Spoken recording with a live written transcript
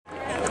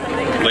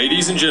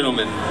Ladies and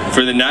gentlemen,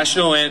 for the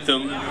national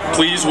anthem,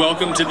 please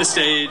welcome to the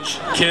stage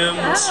Kim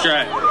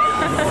Stratton.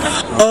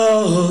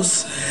 Oh,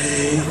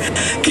 say,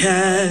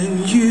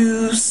 can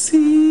you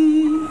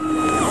see?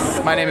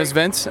 My name is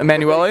Vince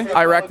Emanuelle,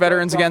 Iraq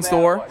Veterans Against the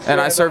War, and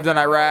I served in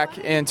Iraq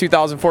in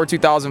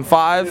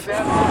 2004-2005.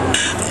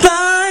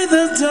 By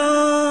the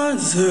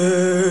dawn's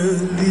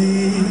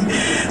early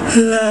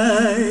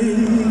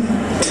light.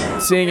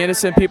 Seeing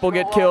innocent people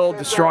get killed,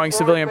 destroying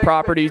civilian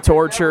property,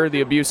 torture,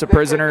 the abuse of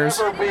prisoners.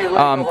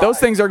 Those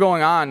things are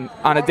going on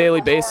a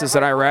daily basis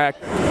in Iraq.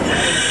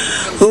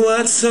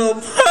 What so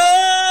proudly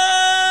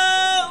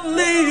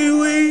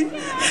we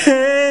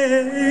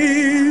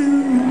hailed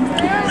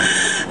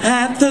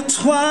at the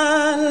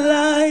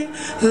twilight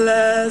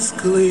last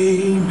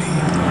gleaming.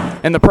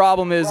 And the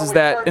problem is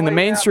that in the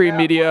mainstream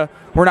media,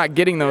 we're not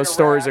getting those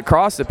stories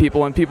across to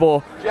people, and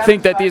people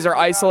think that these are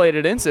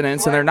isolated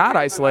incidents, and they're not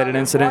isolated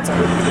incidents.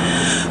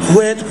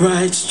 With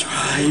bright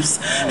stripes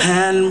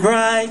and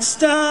bright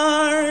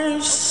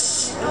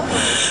stars,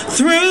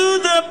 through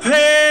the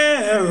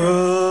perilous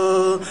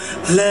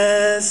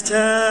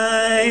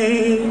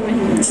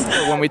times.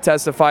 When we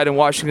testified in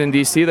Washington,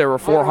 D.C., there were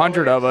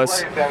 400 of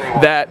us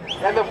that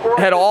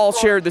had all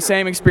shared the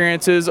same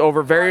experiences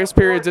over various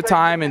periods of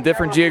time in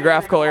different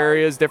geographical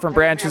areas, different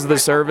branches of the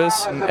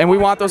service. And we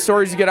want those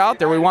stories to get out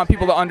there. We want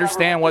people to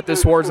understand what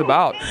this war is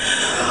about.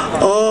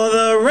 Oh,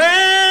 the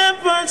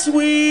ramparts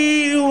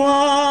we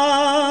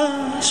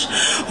watched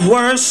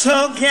were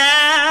so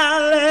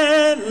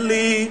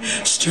gallantly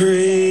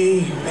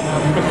streaming.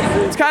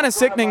 It's kind of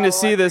sickening to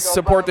see this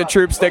support the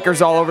troops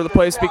stickers all over the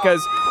place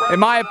because, in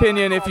my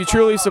opinion, if you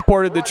truly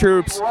supported the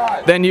troops,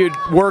 then you'd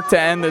work to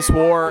end this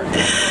war.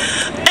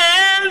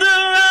 And the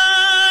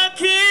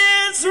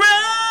rockets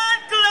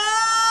rock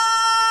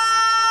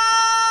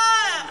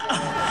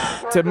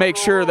loud. To make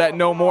sure that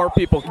no more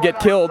people get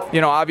killed,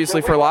 you know,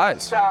 obviously for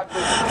lies.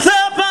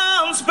 The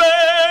bombs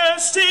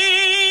bursting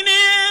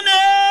in air.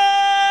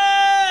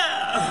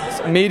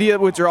 Immediate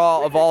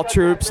withdrawal of all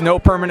troops, no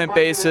permanent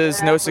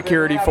bases, no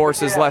security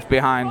forces left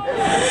behind.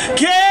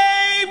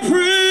 Gave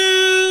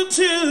proof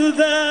to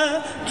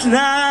the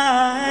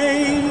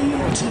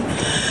night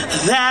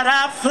that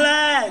our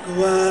flag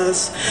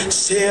was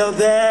still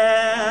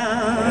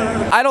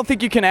there. I don't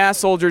think you can ask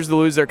soldiers to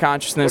lose their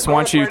consciousness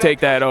once you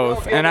take that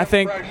oath. And I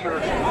think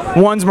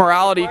one's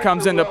morality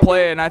comes into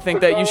play, and I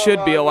think that you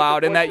should be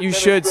allowed and that you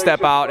should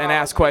step out and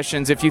ask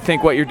questions if you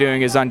think what you're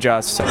doing is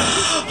unjust.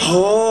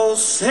 Oh,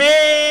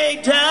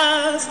 say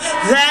does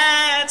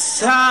that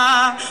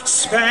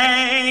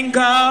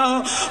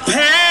star-spangled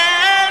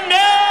banner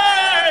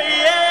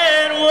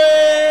yet wave?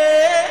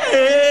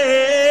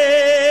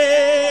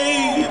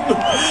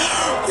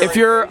 If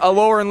you're a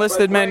lower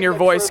enlisted man, your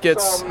voice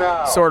gets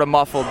sort of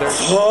muffled.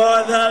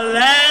 For the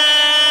land